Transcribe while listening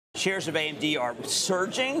shares of AMD are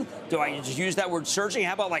surging. Do I just use that word surging?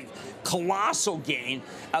 How about like colossal gain?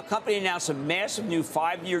 A company announced a massive new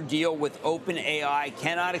 5-year deal with OpenAI.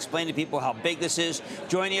 Cannot explain to people how big this is.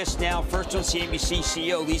 Joining us now, first on CNBC,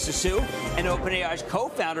 CEO Lisa Su, and OpenAI's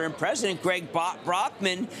co-founder and president, Greg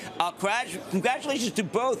Brockman. Congratulations to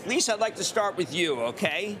both. Lisa, I'd like to start with you,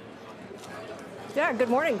 okay? Yeah, good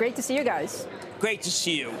morning. Great to see you guys. Great to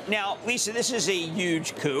see you. Now, Lisa, this is a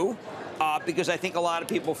huge coup because I think a lot of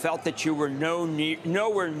people felt that you were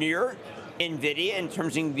nowhere near NVIDIA in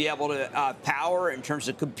terms of being able to power, in terms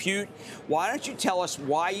of compute. Why don't you tell us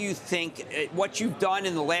why you think what you've done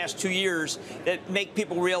in the last 2 years that make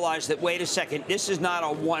people realize that, wait a second, this is not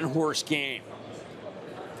a one-horse game?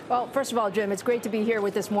 Well, first of all, Jim, it's great to be here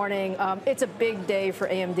with this morning. It's a big day for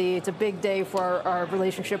AMD. It's a big day for our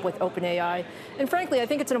relationship with OpenAI. And frankly, I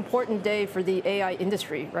think it's an important day for the AI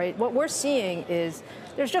industry, right? What we're seeing is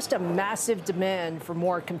there's just a massive demand for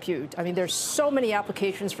more compute. I mean, there's so many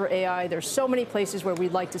applications for AI. There's so many places where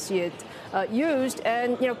we'd like to see it used.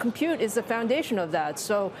 And, compute is the foundation of that.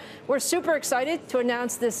 So we're super excited to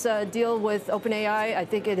announce this deal with OpenAI. I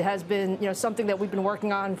think it has been, something that we've been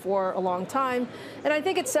working on for a long time. And I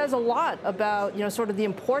think it says a lot about, sort of the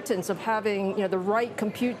importance of having, the right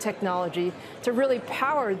compute technology to really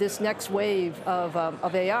power this next wave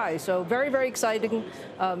of AI. So very, very exciting.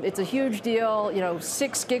 It's a huge deal.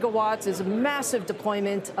 6 gigawatts is a massive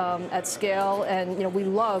deployment at scale. And, we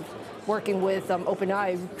love working with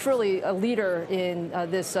OpenAI, truly a leader in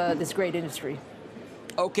this great industry.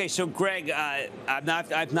 Okay, so Greg, I've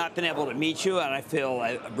not been able to meet you, and I feel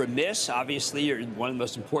remiss. Obviously, you're one of the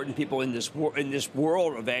most important people in this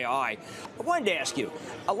world of AI. I wanted to ask you: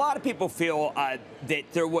 a lot of people feel that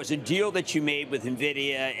there was a deal that you made with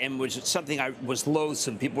NVIDIA, and was something I was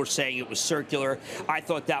loathsome. People were saying it was circular. I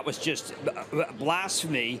thought that was just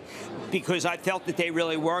blasphemy, because I felt that they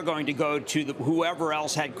really were going to go to whoever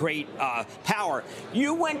else had great power.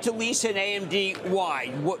 You went to Lisa and AMD. Why?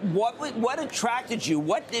 What attracted you?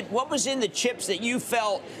 What was in the chips that you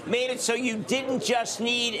felt made it so you didn't just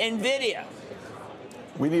need NVIDIA?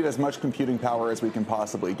 We need as much computing power as we can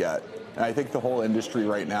possibly get. And I think the whole industry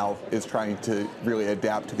right now is trying to really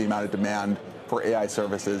adapt to the amount of demand for AI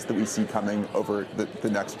services that we see coming over the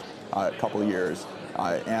next couple of years.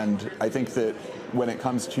 And I think that when it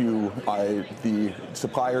comes to the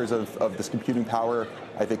suppliers of this computing power,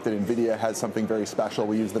 I think that NVIDIA has something very special.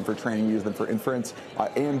 We use them for training, we use them for inference.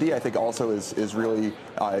 AMD, I think, also is really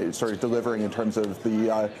sort of delivering in terms of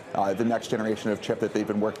the next generation of chip that they've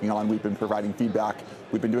been working on. We've been providing feedback.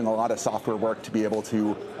 We've been doing a lot of software work to be able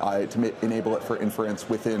to enable it for inference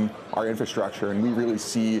within our infrastructure. And we really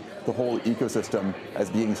see the whole ecosystem as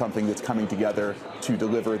being something that's coming together to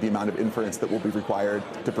deliver the amount of inference that will be required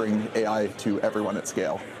to bring AI to everyone at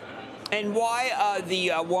scale. And why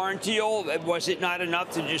the warrant deal? Was it not enough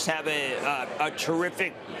to just have a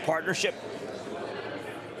terrific partnership?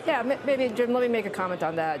 Yeah, maybe, Jim, let me make a comment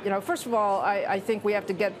on that. First of all, I think we have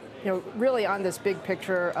to get really on this big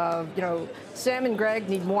picture of, Sam and Greg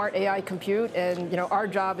need more AI compute, and, our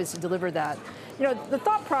job is to deliver that. The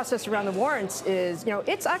thought process around the warrants is,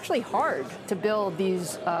 it's actually hard to build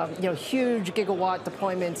these, huge gigawatt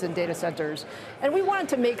deployments in data centers. And we wanted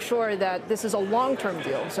to make sure that this is a long-term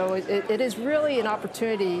deal. So it is really an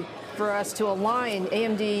opportunity for us to align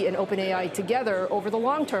AMD and OpenAI together over the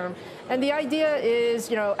long term. And the idea is,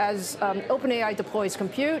 as OpenAI deploys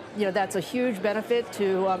compute, that's a huge benefit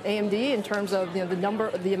to AMD in terms of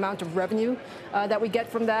the amount of revenue that we get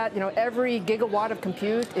from that. Every gigawatt of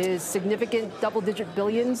compute is significant double-digit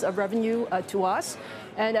billions of revenue to us.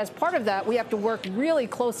 And as part of that, we have to work really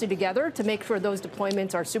closely together to make sure those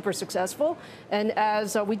deployments are super successful. And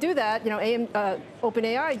as we do that,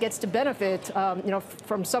 OpenAI gets to benefit,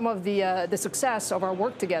 from some of the success of our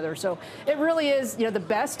work together. So it really is, the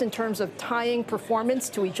best in terms of tying performance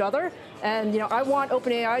to each other. And I want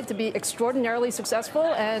OpenAI to be extraordinarily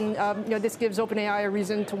successful, and this gives OpenAI a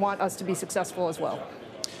reason to want us to be successful as well.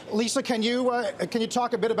 Lisa, can you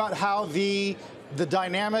talk a bit about how the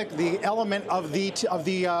dynamic, the element of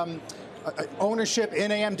the ownership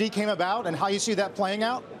in AMD came about, and how you see that playing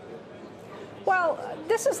out? Well,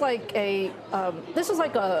 this is like a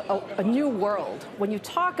new world. When you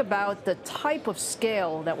talk about the type of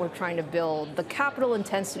scale that we're trying to build, the capital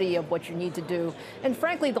intensity of what you need to do, and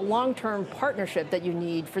frankly, the long-term partnership that you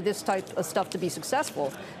need for this type of stuff to be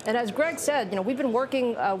successful. And as Greg said, we've been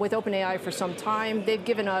working with OpenAI for some time. They've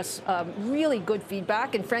given us really good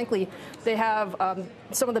feedback, and frankly, they have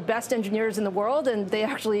some of the best engineers in the world, and they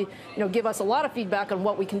actually, give us a lot of feedback on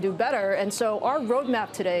what we can do better. And so our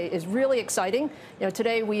roadmap today is really exciting. exciting.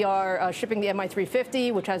 Today we are shipping the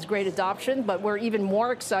MI350, which has great adoption, but we're even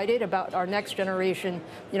more excited about our next generation,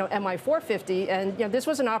 MI450. And this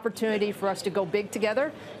was an opportunity for us to go big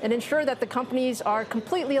together and ensure that the companies are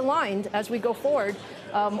completely aligned as we go forward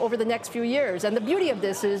over the next few years. And the beauty of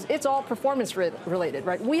this is it's all performance related,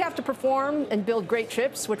 right? We have to perform and build great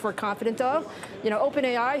chips, which we're confident of.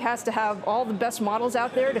 OpenAI has to have all the best models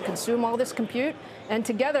out there to consume all this compute. And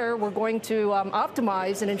together, we're going to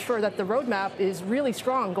optimize and ensure that the roadmap is really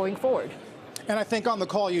strong going forward. And I think on the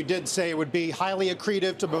call you did say it would be highly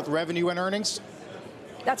accretive to both revenue and earnings.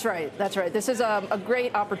 That's right. That's right. This is a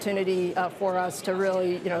great opportunity for us to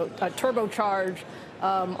really, turbocharge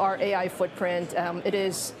our AI footprint. It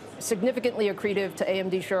is significantly accretive to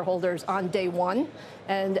AMD shareholders on day one.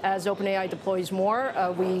 And as OpenAI deploys more,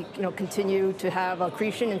 we continue to have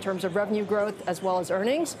accretion in terms of revenue growth as well as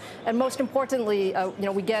earnings. And most importantly,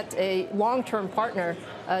 we get a long-term partner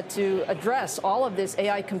to address all of this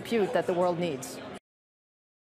AI compute that the world needs.